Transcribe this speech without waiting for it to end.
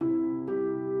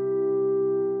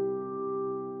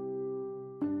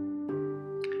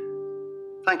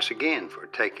Thanks again for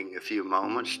taking a few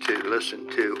moments to listen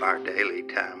to our daily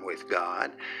time with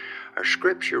God. Our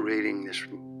scripture reading this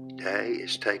day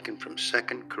is taken from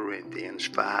 2 Corinthians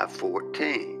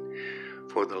 5:14.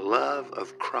 For the love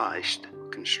of Christ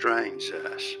constrains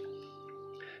us.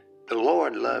 The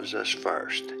Lord loves us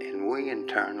first, and we in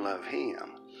turn love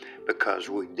Him. Because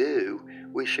we do,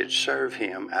 we should serve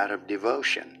Him out of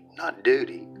devotion, not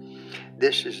duty.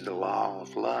 This is the law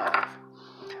of love.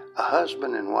 A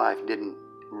husband and wife didn't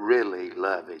really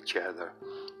love each other.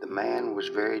 The man was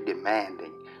very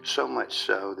demanding, so much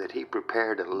so that he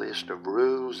prepared a list of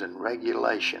rules and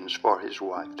regulations for his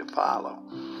wife to follow.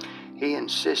 He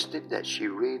insisted that she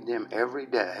read them every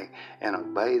day and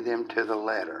obey them to the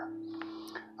letter.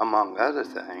 Among other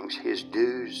things, his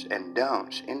do's and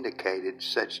don'ts indicated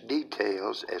such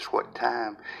details as what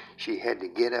time she had to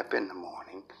get up in the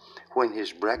morning, when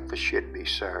his breakfast should be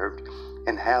served,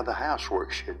 and how the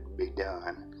housework should be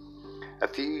done. A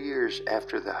few years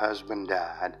after the husband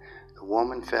died, the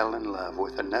woman fell in love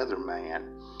with another man,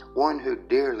 one who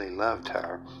dearly loved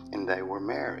her, and they were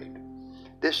married.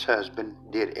 This husband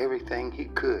did everything he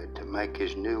could to make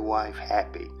his new wife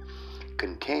happy,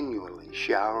 continually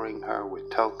showering her with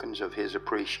tokens of his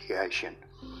appreciation.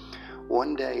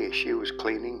 One day, as she was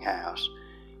cleaning house,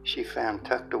 she found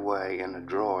tucked away in a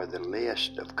drawer the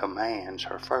list of commands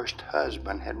her first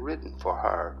husband had written for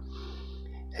her.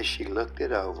 As she looked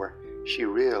it over, she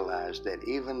realized that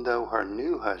even though her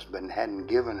new husband hadn't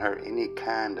given her any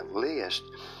kind of list,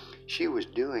 she was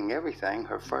doing everything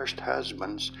her first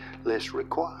husband's list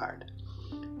required.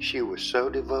 She was so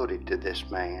devoted to this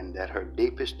man that her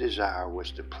deepest desire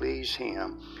was to please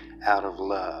him out of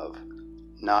love,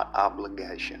 not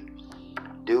obligation.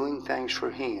 Doing things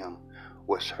for him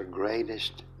was her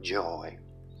greatest joy.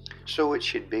 So it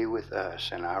should be with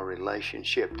us in our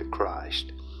relationship to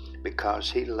Christ. Because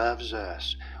He loves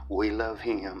us, we love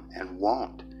Him and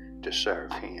want to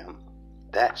serve Him.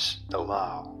 That's the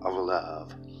law of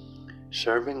love.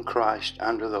 Serving Christ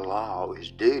under the law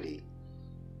is duty.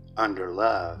 Under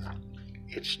love,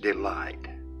 it's delight.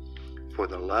 For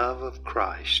the love of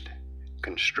Christ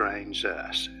constrains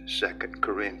us. 2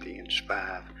 Corinthians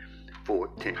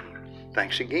 5:14.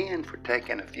 Thanks again for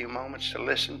taking a few moments to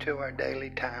listen to our daily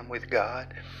time with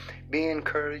God. Be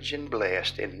encouraged and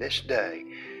blessed in this day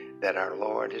that our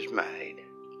Lord has made.